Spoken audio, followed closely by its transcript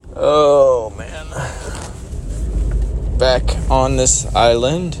Oh, man. Back on this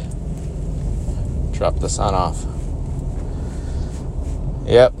island. Drop the sun off.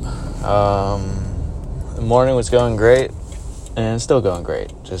 Yep. The morning was going great. And it's still going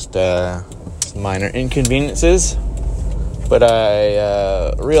great. Just some minor inconveniences. But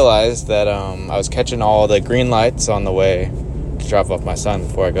I realized that I was catching all the green lights on the way to drop off my son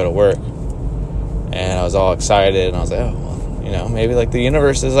before I go to work. And I was all excited. And I was like, oh, well, maybe like the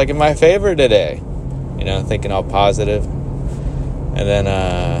universe is like in my favor today. Thinking all positive. And then,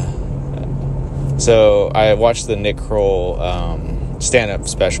 so I watched the Nick Kroll stand-up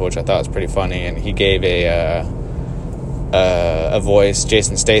special, which I thought was pretty funny. And he gave a voice,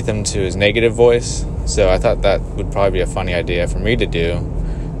 Jason Statham, to his negative voice. So I thought that would probably be a funny idea for me to do.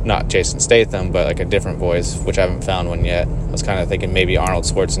 Not Jason Statham, but like a different voice, which I haven't found one yet. I was kind of thinking maybe Arnold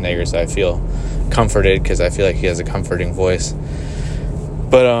Schwarzenegger, so I feel comforted because I feel like he has a comforting voice.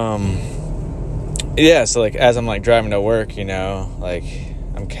 But yeah, so like as I'm like driving to work, like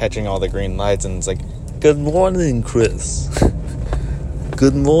I'm catching all the green lights, and it's like, good morning, Chris.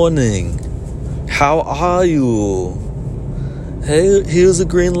 Good morning. How are you? Hey, here's a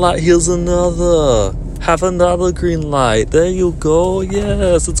green light. Here's another. Have another green light. There you go.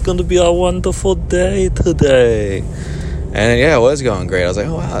 Yes, it's going to be a wonderful day today. And yeah, it was going great. I was like,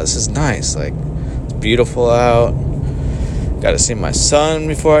 oh, wow, this is nice. Like, it's beautiful out. Got to see my son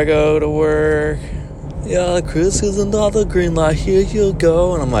before I go to work. Yeah, Chris, here's another green light. Here you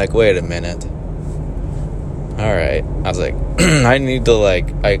go. And I'm like, wait a minute. All right. I was like, I need to I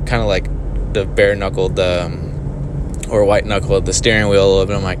kind of the bare-knuckled, or white-knuckled the steering wheel a little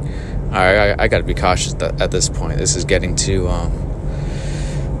bit. I'm like, all right, I got to be cautious at this point. This is getting too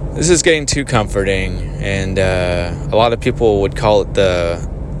comforting, and a lot of people would call it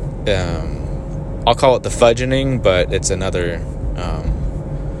I'll call it the fudgening, but it's another,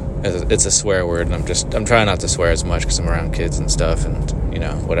 it's a swear word, and I'm trying not to swear as much because I'm around kids and stuff, and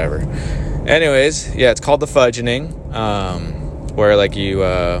whatever. Anyways, yeah, it's called the fudgening, where you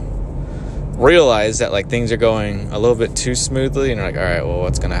realize that things are going a little bit too smoothly, and you're like, all right, well,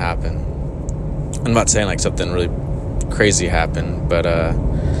 what's gonna happen? I'm not saying something really crazy happened, but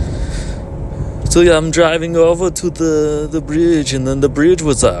so yeah, I'm driving over to the bridge, and then the bridge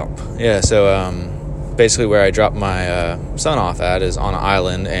was up. Yeah, so basically where I dropped my son off at is on an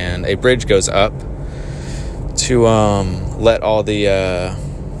island, and a bridge goes up to let all the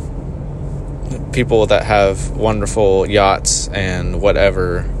people that have wonderful yachts and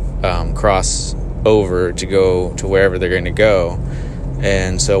whatever cross over to go to wherever they're going to go.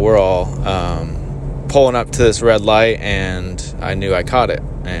 And so we're all pulling up to this red light, and I knew I caught it,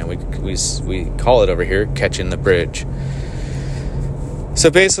 and we call it over here catching the bridge. So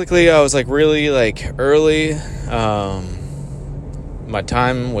basically I was really early. My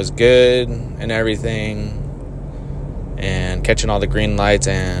time was good and everything, and catching all the green lights,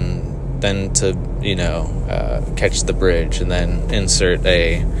 and then to catch the bridge, and then insert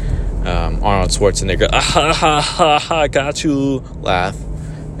a Arnold Schwarzenegger I got you laugh,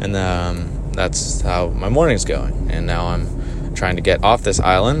 and that's how my morning's going. And now I'm trying to get off this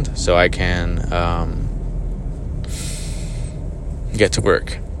island so I can get to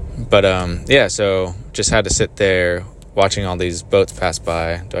work. But yeah, so just had to sit there watching all these boats pass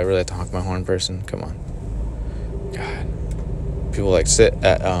by. Do I really have to honk my horn, person? Come on. God, people sit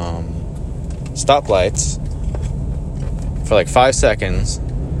at stoplights for 5 seconds.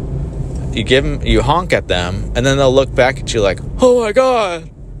 You honk at them, and then they'll look back at you like, oh my god,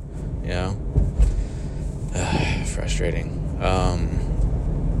 frustrating.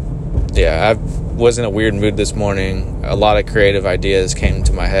 Yeah, I was in a weird mood this morning. A lot of creative ideas came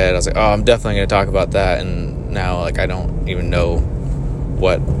to my head. I was like, oh, I'm definitely going to talk about that, and now I don't even know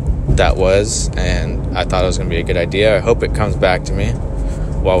what that was, and I thought it was going to be a good idea. I hope it comes back to me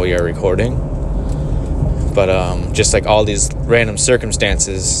while we are recording. But just all these random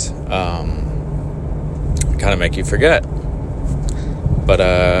circumstances kind of make you forget. But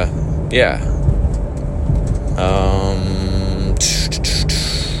yeah.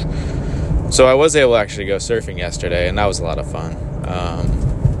 So I was able to actually go surfing yesterday, and that was a lot of fun.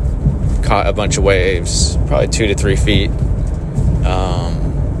 Caught a bunch of waves, probably 2 to 3 feet.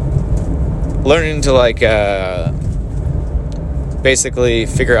 Learning to basically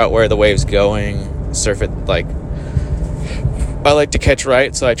figure out where the wave's going. Surf it I like to catch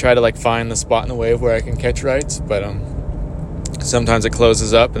right, so I try to find the spot in the wave where I can catch rights, but sometimes it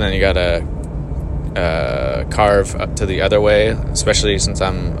closes up, and then you gotta carve up to the other way, especially since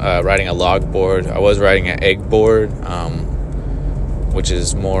I'm riding a log board. I was riding an egg board, which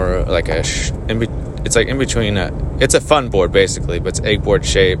is more like it's like in between it's a fun board basically, but it's egg board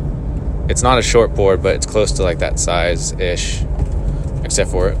shape. It's not a short board, but it's close to like that size ish, except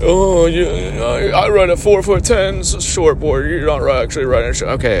for I ride a 4'10" short board, you're not actually riding a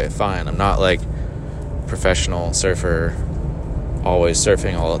short. Okay, fine, I'm not like professional surfer, always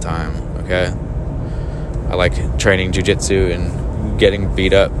surfing all the time. Okay, I like training jiu-jitsu and getting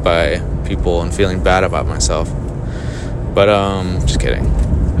beat up by people and feeling bad about myself. But just kidding.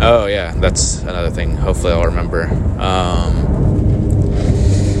 Oh yeah, that's another thing. Hopefully I'll remember.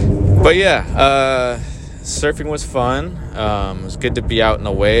 But yeah, surfing was fun. It was good to be out in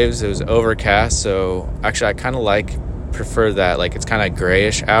the waves. It was overcast, so actually I kind of prefer that. Like it's kind of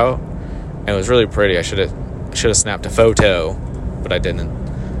grayish out, and it was really pretty. I should have snapped a photo, but I didn't.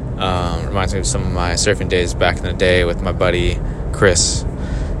 Reminds me of some of my surfing days back in the day with my buddy Chris.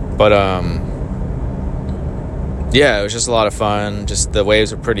 But yeah, it was just a lot of fun. Just the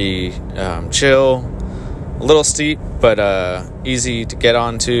waves were pretty chill, a little steep, but easy to get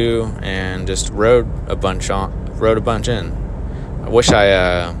onto, and just rode a bunch in. I wish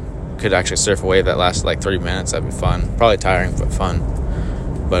I could actually surf a wave that lasted like 3 minutes. That'd be fun. Probably tiring, but fun.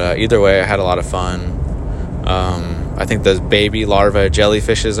 But either way, I had a lot of fun. I think those baby larva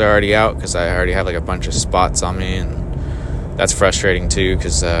jellyfishes are already out because I already have like a bunch of spots on me, and that's frustrating too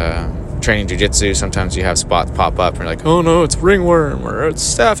because training jiu-jitsu, sometimes you have spots pop up and you're like, oh no, it's ringworm, or it's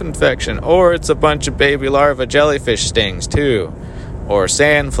staph infection, or it's a bunch of baby larva jellyfish stings too, or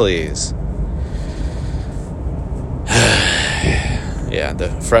sand fleas. Yeah, the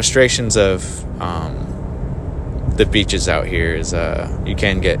frustrations of the beaches out here is you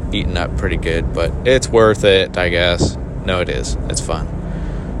can get eaten up pretty good, but it's worth it, I guess. No, it is. It's fun.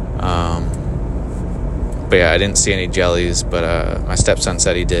 But yeah, I didn't see any jellies, but my stepson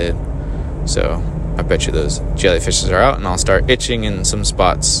said he did. So I bet you those jellyfishes are out, and I'll start itching in some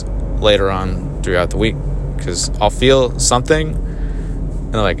spots later on throughout the week because I'll feel something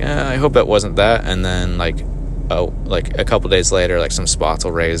and I'm like, I hope it wasn't that, and then like a couple days later, like some spots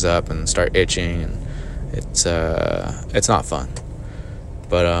will raise up and start itching, and it's not fun.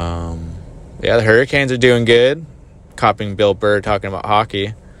 But yeah, the Hurricanes are doing good. Copying Bill Burr talking about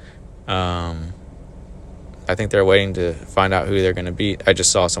hockey. I think they're waiting to find out who they're going to beat. I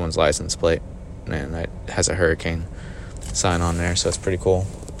just saw someone's license plate, and it has a Hurricane sign on there, so it's pretty cool.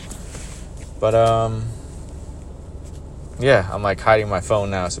 But yeah, I'm like hiding my phone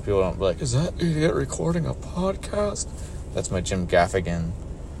now so people don't be like, is that idiot recording a podcast? That's my Jim Gaffigan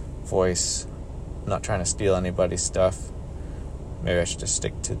voice. I'm not trying to steal anybody's stuff. Maybe I should just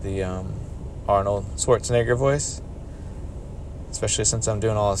stick to the Arnold Schwarzenegger voice, especially since I'm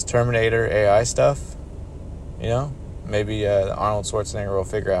doing all this Terminator AI stuff. You know, maybe Arnold Schwarzenegger will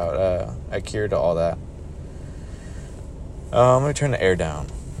figure out a cure to all that. Let me turn the air down.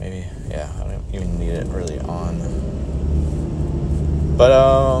 Maybe, yeah, I don't even need it really on.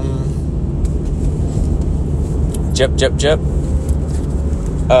 But, Jep. Yeah,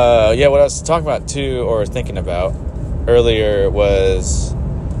 what I was talking about too, or thinking about earlier was,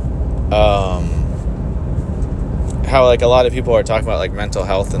 how like a lot of people are talking about like mental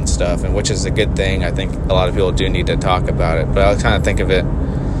health and stuff, and which is a good thing. I think a lot of people do need to talk about it, but I kind of think of it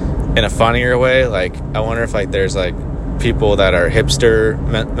in a funnier way. Like I wonder if like there's like people that are hipster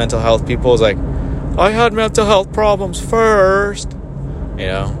mental health people. It's like, I had mental health problems first, you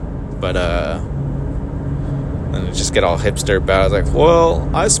know, but then just get all hipster about it. It's like, well,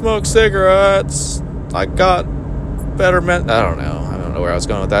 I smoke cigarettes, I got better I don't know where I was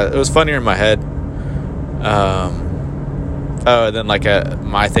going with that. It was funnier in my head. And then like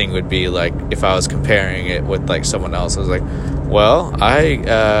my thing would be like if I was comparing it with like someone else, I was like, well,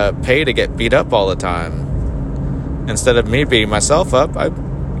 I pay to get beat up all the time. Instead of me beating myself up, I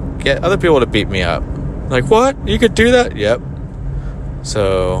get other people to beat me up. Like, what? You could do that? Yep.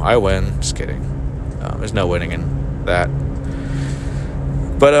 So I win. Just kidding. There's no winning in that.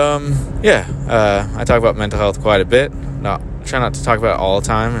 But yeah, I talk about mental health quite a bit. Try not to talk about it all the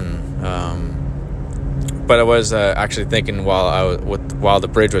time, and but I was actually thinking while the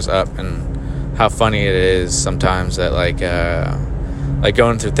bridge was up, and how funny it is sometimes that like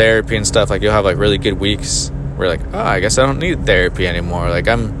going through therapy and stuff. Like you'll have like really good weeks where like, oh, I guess I don't need therapy anymore. Like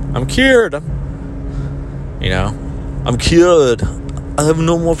I'm cured. I'm cured. I have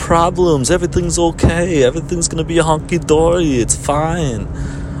no more problems. Everything's okay. Everything's gonna be hunky-dory. It's fine.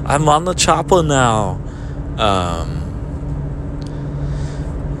 I'm on the chopper now.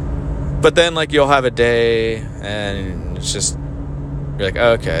 But then, like, you'll have a day, and it's just, you're like,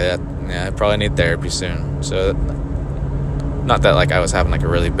 okay, I probably need therapy soon. So, not that, like, I was having, like, a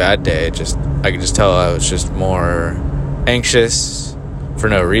really bad day. I could just tell I was just more anxious, for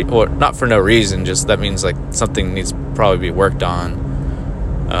no not for no reason, just that means like something needs to probably be worked on.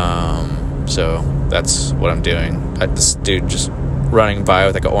 So that's what I'm doing. This dude just running by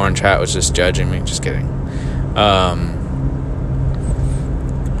with like an orange hat was just judging me. Just kidding.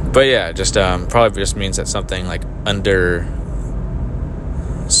 But yeah, just probably just means that something like under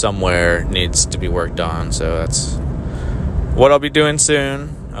somewhere needs to be worked on. So that's what I'll be doing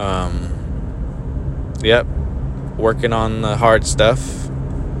soon. Yep, working on the hard stuff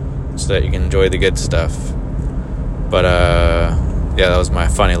so that you can enjoy the good stuff. But yeah, that was my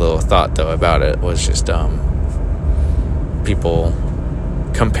funny little thought though about it, was just people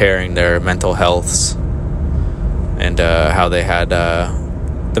comparing their mental healths and how they had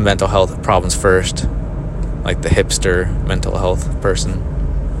the mental health problems first, like the hipster mental health person.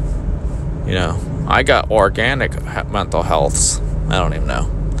 You know, I got organic mental healths. I don't even know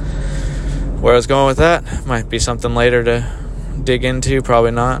where I was going with that. Might be something later to dig into.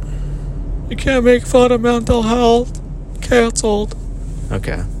 Probably not. You can't make fun of mental health. Canceled.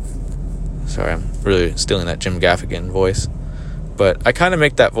 Okay. Sorry, I'm really stealing that Jim Gaffigan voice. But I kind of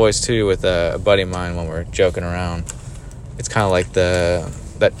make that voice too with a buddy of mine when we're joking around. It's kind of like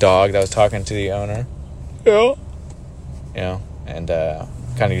that dog that was talking to the owner. Yeah. You know, and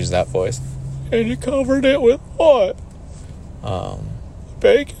kind of use that voice. And you covered it with what?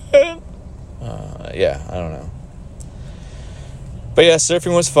 Bacon? Yeah, I don't know. But yeah,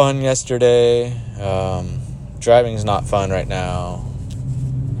 surfing was fun yesterday. Driving's not fun right now.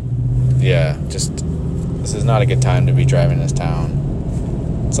 Yeah, just this is not a good time to be driving this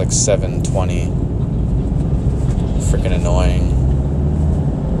town. It's like 7:20. Freaking annoying.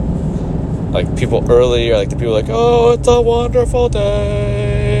 Like people early, or like the people like, oh, it's a wonderful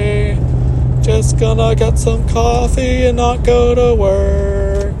day. Just gonna get some coffee and not go to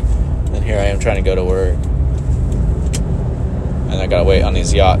work. And here I am trying to go to work. And I gotta wait on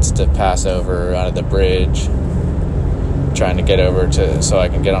these yachts to pass over onto the bridge. Trying to get over so I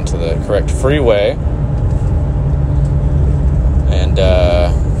can get onto the correct freeway. And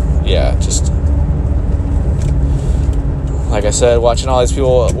yeah, just like I said, watching all these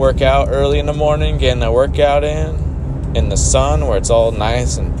people work out early in the morning, getting their workout in the sun where it's all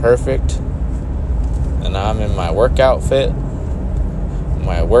nice and perfect. And I'm in my work outfit,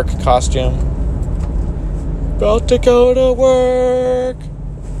 my work costume, about to go to work.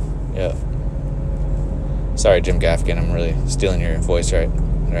 Yeah. Sorry, Jim Gaffigan, I'm really stealing your voice right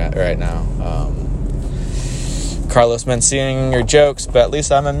now. Carlos Menciaing your jokes, but at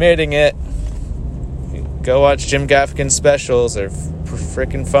least I'm admitting it. Go watch Jim Gaffigan's specials. They're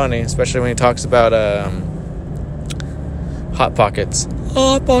freaking funny, especially when he talks about Hot Pockets.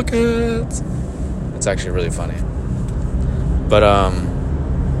 Hot Pockets. It's actually really funny. But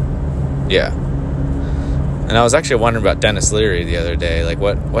yeah. And I was actually wondering about Dennis Leary the other day. Like,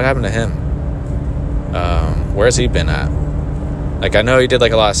 what happened to him? Where's he been at? Like, I know he did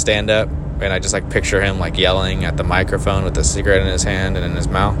like a lot of stand-up, and I just like picture him like yelling at the microphone with a cigarette in his hand and in his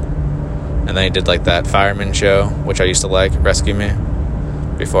mouth. And then he did like that fireman show, which I used to like, Rescue Me,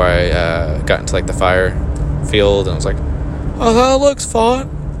 before I got into like the fire field, and I was like, oh, that looks fun.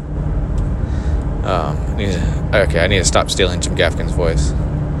 I need to stop stealing Jim Gaffigan's voice.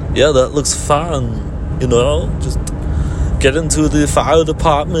 Yeah, that looks fun. You know, just get into the fire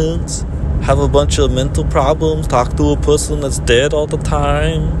department, have a bunch of mental problems, talk to a person that's dead all the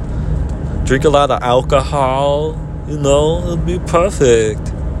time, drink a lot of alcohol, you know, it'd be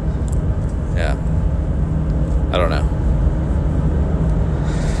perfect. Yeah. I don't know.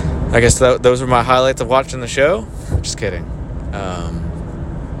 I guess those were my highlights of watching the show. Just kidding.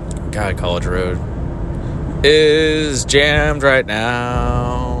 God, College Road is jammed right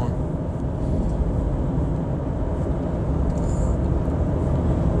now.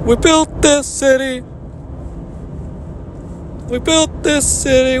 We built this city. We built this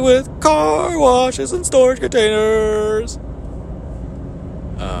city with car washes and storage containers.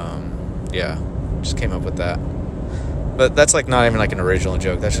 Yeah, just came up with that. But that's like not even like an original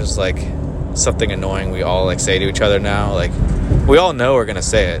joke. That's just like something annoying we all like say to each other now. Like, we all know we're gonna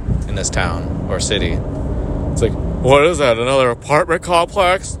say it in this town or city. It's like, what is that? Another apartment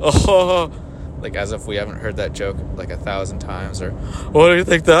complex? Oh, like as if we haven't heard that joke like 1,000 times. Or, what do you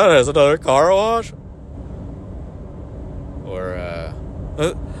think that is? Another car wash? Or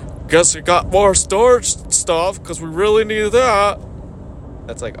guess we got more storage stuff because we really need that.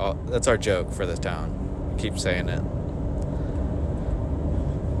 That's like that's our joke for this town. We keep saying it.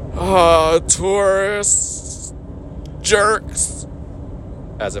 Tourists, jerks.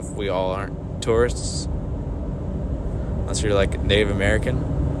 As if we all aren't tourists. Unless you're like Native American.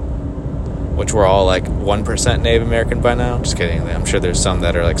 which we're all like 1% Native American by now. Just kidding. I'm sure there's some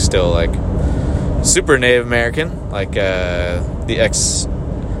that are like still like super Native American, like the ex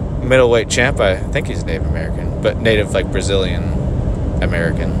middleweight champ. I think he's Native American, but native like Brazilian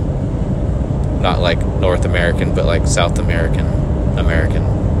American, not like North American, but like South American.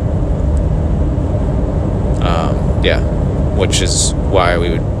 Yeah, which is why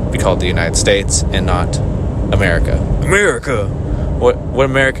we would be called the United States and not America. America. What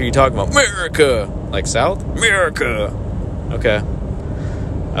America are you talking about? America. Like South? America. Okay.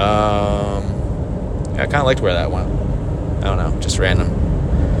 I kind of liked where that went. I don't know, just random.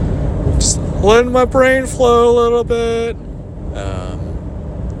 Just letting my brain flow a little bit.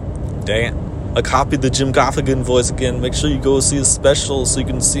 Dang it. I copied the Jim Gaffigan voice again. Make sure you go see his special so you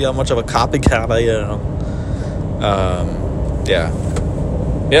can see how much of a copycat I am. Yeah.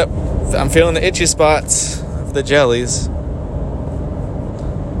 Yep. I'm feeling the itchy spots of the jellies.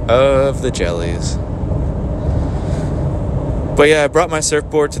 But yeah, I brought my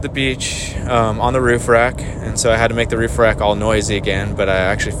surfboard to the beach on the roof rack, and so I had to make the roof rack all noisy again, but I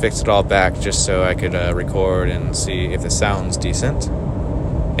actually fixed it all back just so I could record and see if the sound's decent.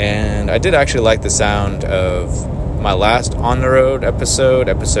 And I did actually like the sound of my last On the Road episode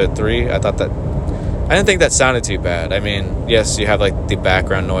 3. I didn't think that sounded too bad. I mean, yes, you have like the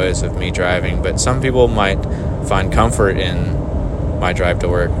background noise of me driving, but some people might find comfort in my drive to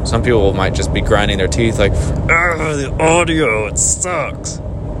work. Some people might just be grinding their teeth like, the audio, it sucks.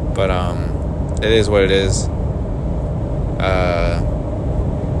 But it is what it is.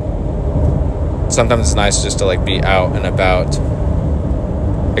 Sometimes it's nice just to like be out and about,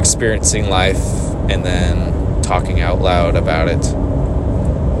 experiencing life, and then talking out loud about it.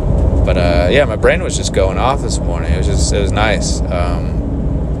 But yeah, my brain was just going off this morning. It was nice.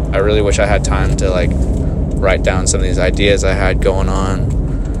 I really wish I had time to like write down some of these ideas I had going on.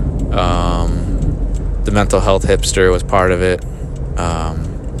 The mental health hipster was part of it.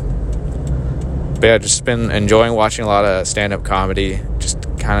 But yeah, just been enjoying watching a lot of stand-up comedy. Just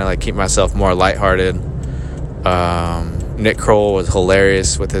kind of like keep myself more lighthearted. Nick Kroll was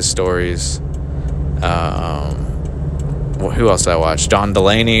hilarious with his stories. Who else did I watch? Don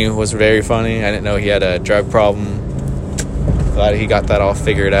Delaney was very funny. I didn't know he had a drug problem. Glad he got that all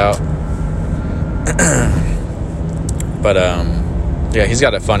figured out. But yeah, he's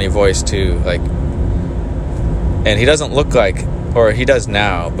got a funny voice too. Like, and he doesn't look like, or he does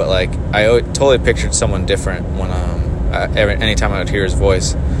now, but like I totally pictured someone different when anytime I would hear his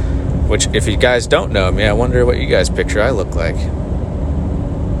voice. Which, if you guys don't know me, I wonder what you guys picture I look like.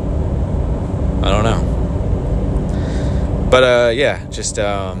 I don't know. But yeah, just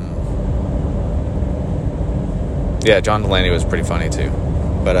yeah, John Delaney was pretty funny too.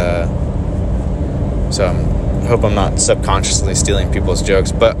 But so I hope I'm not subconsciously stealing people's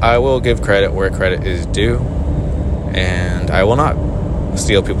jokes, but I will give credit where credit is due, and I will not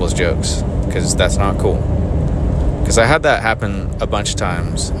steal people's jokes, because that's not cool. Because I had that happen a bunch of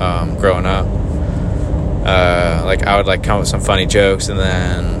times growing up. Like I would like come up with some funny jokes, and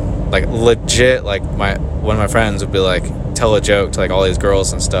then like legit, like one of my friends would be like, tell a joke to like all these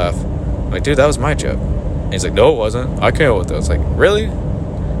girls and stuff. I'm like, dude, that was my joke. And he's like, no, it wasn't. I came up with those. Like, really?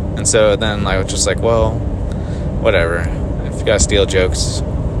 And so then I was just like, well, whatever. If you gotta steal jokes,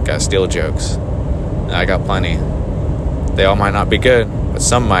 gotta steal jokes. And I got plenty. They all might not be good, but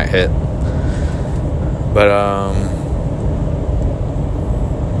some might hit. But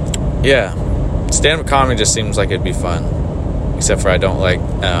yeah, stand-up comedy just seems like it'd be fun. Except for I don't like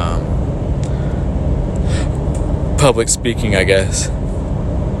public speaking, I guess.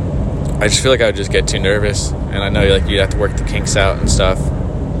 I just feel like I would just get too nervous, and I know like you'd have to work the kinks out and stuff,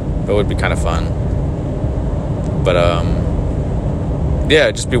 but it would be kind of fun. But yeah,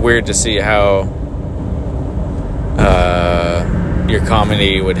 it'd just be weird to see how your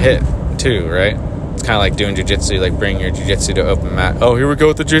comedy would hit too, right? It's kind of like doing jiu-jitsu, like bring your jiu-jitsu to open mat. Oh, here we go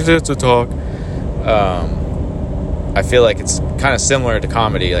with the jiu-jitsu talk. I feel like it's kind of similar to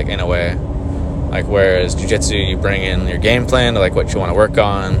comedy, like in a way. Like whereas jiu-jitsu, you bring in your game plan to like what you want to work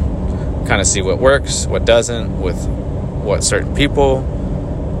on, kind of see what works, what doesn't, with what certain people.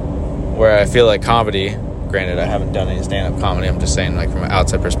 Where I feel like comedy, granted I haven't done any stand-up comedy, I'm just saying like from an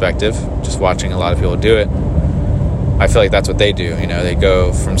outside perspective, just watching a lot of people do it, I feel like that's what they do. You know, they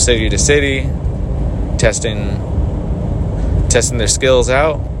go from city to city, testing their skills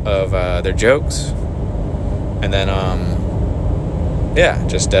out of their jokes, and then yeah,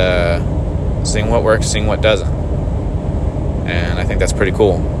 just seeing what works, seeing what doesn't. And I think that's pretty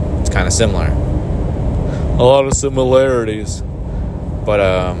cool. It's kind of similar, a lot of similarities, but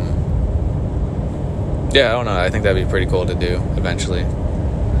yeah, I don't know, I think that'd be pretty cool to do eventually.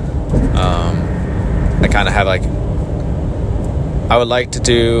 I kind of have like, I would like to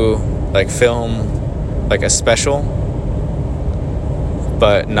do like film like a special,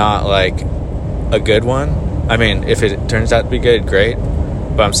 but not like a good one. I mean, if it turns out to be good, great.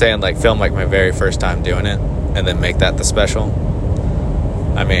 But I'm saying like film like my very first time doing it and then make that the special.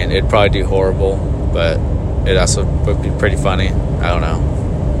 I mean, it'd probably do horrible, but it also would be pretty funny. I don't know,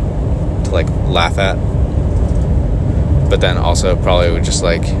 to like laugh at. But then also probably would just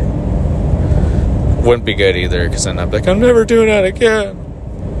like, wouldn't be good either, because then I'd be like, I'm never doing that again,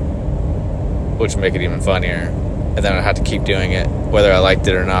 which would make it even funnier. And then I'd have to keep doing it whether I liked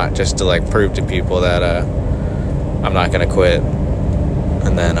it or not, just to like prove to people that I'm not gonna quit.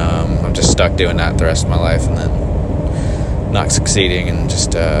 And then I'm just stuck doing that the rest of my life, and then not succeeding, and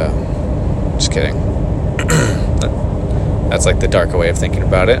just kidding. That's like the darker way of thinking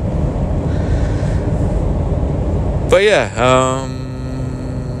about it. But yeah,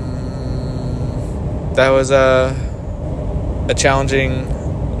 that was a challenging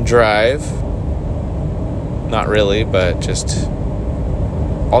drive. Not really, but just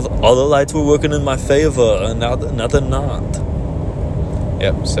all the lights were working in my favor, and now they're not.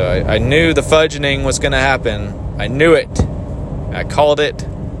 Yep. So I knew the fudgening was gonna happen. I knew it. I called it,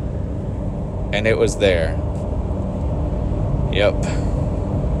 and it was there. Yep.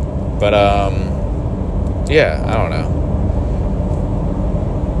 But yeah, I don't know.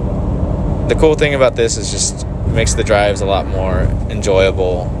 The cool thing about this is just makes the drives a lot more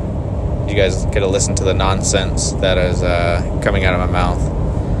enjoyable. You guys get to listen to the nonsense that is coming out of my mouth.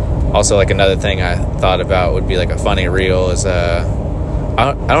 Also, like another thing I thought about would be like a funny reel is I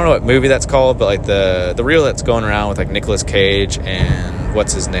don't know what movie that's called, but like the reel that's going around with like Nicolas Cage and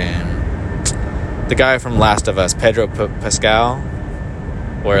what's his name, the guy from Last of Us, Pedro Pascal,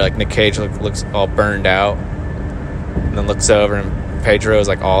 where like Nick Cage looks all burned out, and then looks over and Pedro's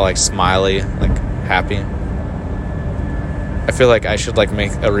like all like smiley, like happy. I feel like I should like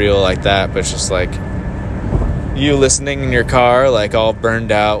make a reel like that, but it's just like you listening in your car, like all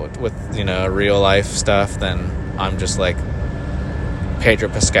burned out with you know, real life stuff. Then I'm just like Pedro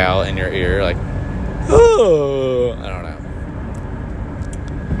Pascal in your ear, like, oh,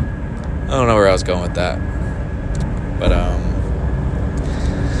 I don't know where I was going with that, but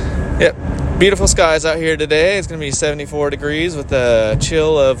yep, beautiful skies out here today. It's gonna be 74 degrees with a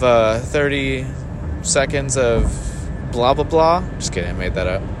chill of 30 seconds of blah blah blah. Just kidding, I made that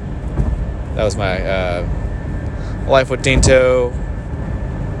up. That was my Life with Tinto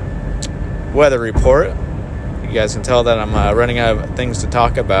weather report. You guys can tell that I'm running out of things to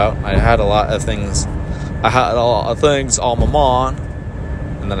talk about. I had a lot of things on my mind,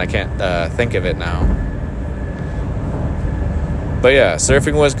 and then I can't think of it now. But yeah,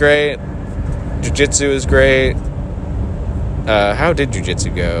 surfing was great. Jiu-jitsu was great. How did jiu-jitsu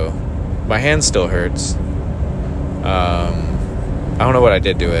go? My hand still hurts. I don't know what I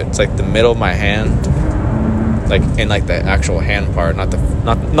did to it. It's like the middle of my hand, like in like the actual hand part, not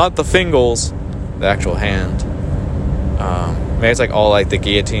the fingers, the actual hand. Maybe it's like all like the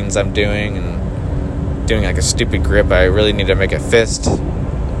guillotines I'm doing and doing like a stupid grip. I really need to make a fist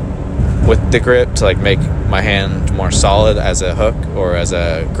with the grip to like make my hand more solid as a hook or as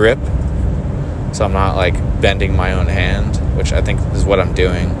a grip, so I'm not like bending my own hand, which I think is what I'm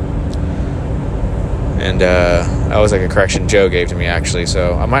doing. And that was like a correction Joe gave to me, actually,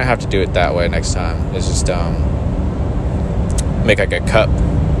 so I might have to do it that way next time. It's just make like a cup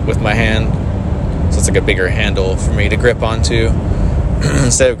with my hand, so it's like a bigger handle for me to grip onto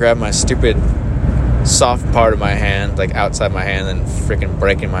instead of grabbing my stupid soft part of my hand, like outside my hand, and freaking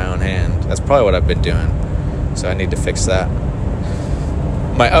breaking my own hand. That's probably what I've been doing, so I need to fix that.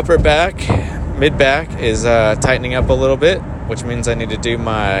 My upper back, mid back is tightening up a little bit, which means I need to do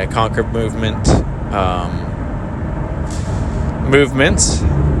my conquer movements,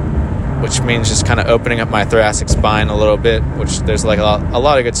 which means just kind of opening up my thoracic spine a little bit, which there's like a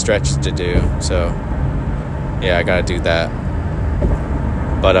lot of good stretches to do. So yeah, I gotta do that.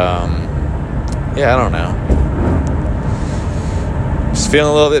 But yeah, I don't know. Just feeling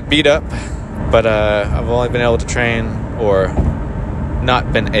a little bit beat up, but I've only been able to train, or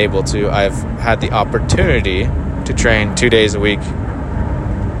not been able to. I've had the opportunity to train 2 days a week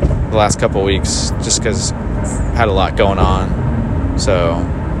the last couple weeks, just because I've had a lot going on. So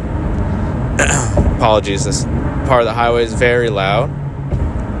apologies, this part of the highway is very loud.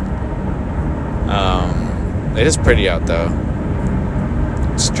 It is pretty out though.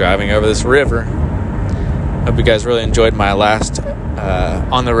 Just driving over this river. Hope you guys really enjoyed my last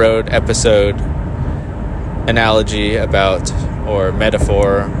on the road episode analogy about, or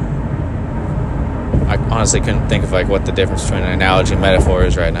metaphor. I honestly couldn't think of like what the difference between an analogy and metaphor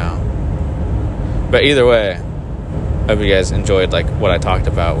is right now. But either way, I hope you guys enjoyed like what I talked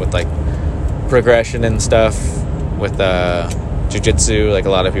about with like progression and stuff with jiu-jitsu. Like a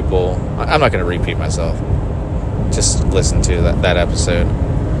lot of people, I'm not going to repeat myself. Just listen to that episode.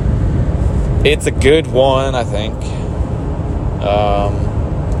 It's a good one, I think.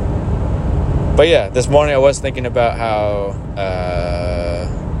 But yeah, this morning I was thinking about how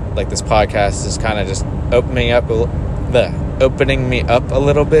like this podcast is kind of just opening me up a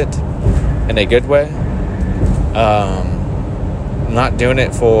little bit in a good way. I'm not doing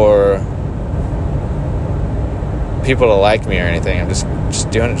it for people to like me or anything. I'm just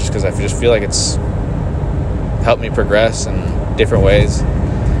doing it just because I just feel like it's helped me progress in different ways.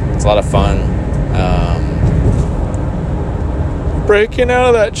 It's a lot of fun. Breaking out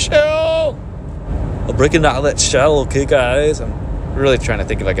of that shell. I'm breaking out of that shell, okay, guys? I'm really trying to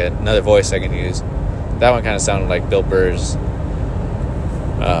think of like another voice I can use. That one kind of sounded like Bill Burr's.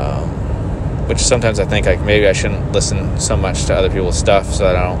 Which sometimes I think like maybe I shouldn't listen so much to other people's stuff so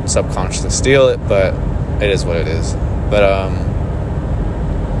that I don't subconsciously steal it, but it is what it is. But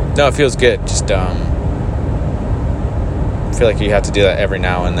no, it feels good. Just I feel like you have to do that every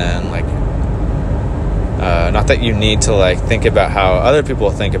now and then. Like not that you need to like think about how other people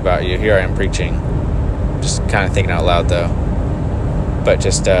think about you. Here I am preaching, just kind of thinking out loud though. But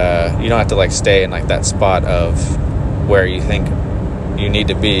just you don't have to like stay in like that spot of where you think you need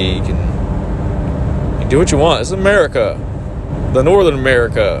to be. You can do what you want. It's America, the Northern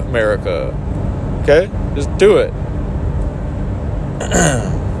America. Okay, just do it.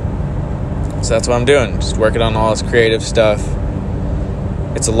 So that's what I'm doing. Just working on all this creative stuff.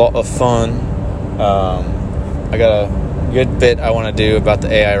 It's a lot of fun. I got a good bit I want to do about the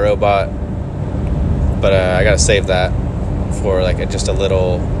AI robot, but I got to save that for like just a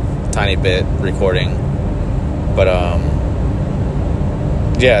little tiny bit recording. But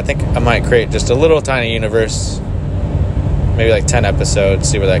yeah, I think I might create just a little tiny universe, maybe like 10 episodes,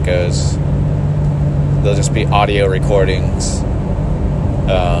 see where that goes. They'll just be audio recordings.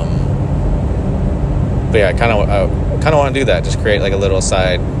 But yeah, I kind of want to do that. Just create like a little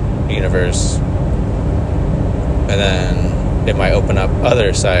side universe, and then it might open up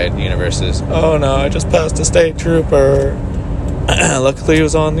other side universes. Oh no, I just passed a state trooper. Luckily he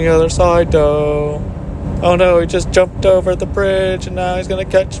was on the other side though. Oh no, he just jumped over the bridge and now he's gonna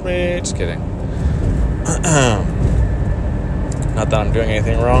catch me. Just kidding. Not that I'm doing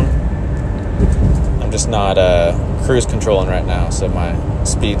anything wrong. I'm just not cruise controlling right now, so my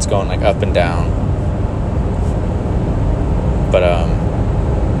speed's going like up and down. But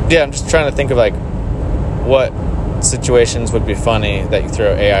yeah, I'm just trying to think of like what situations would be funny that you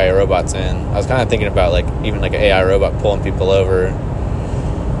throw AI robots in. I was kind of thinking about like even like an AI robot pulling people over,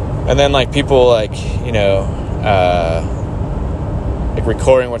 and then like people like, you know, like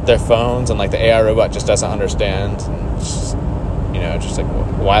recording with their phones, and like the AI robot just doesn't understand, and just, you know, just like,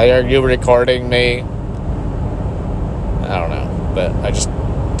 why are you recording me? I don't know, but I just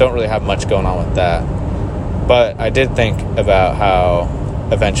don't really have much going on with that. But I did think about how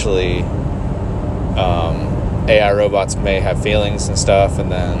eventually AI robots may have feelings and stuff,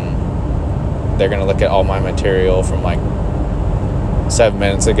 and then they're going to look at all my material from like 7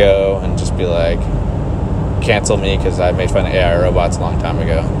 minutes ago and just be like, cancel me because I made fun of AI robots a long time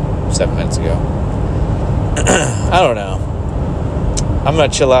ago, 7 minutes ago. I don't know. I'm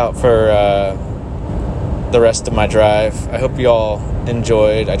going to chill out for the rest of my drive. I hope you all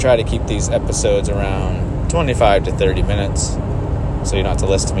enjoyed. I try to keep these episodes around 25 to 30 minutes, so you don't have to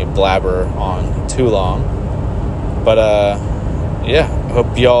listen to me blabber on too long. But yeah, I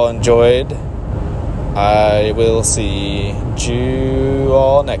hope you all enjoyed. I will see you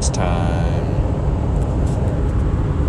all next time.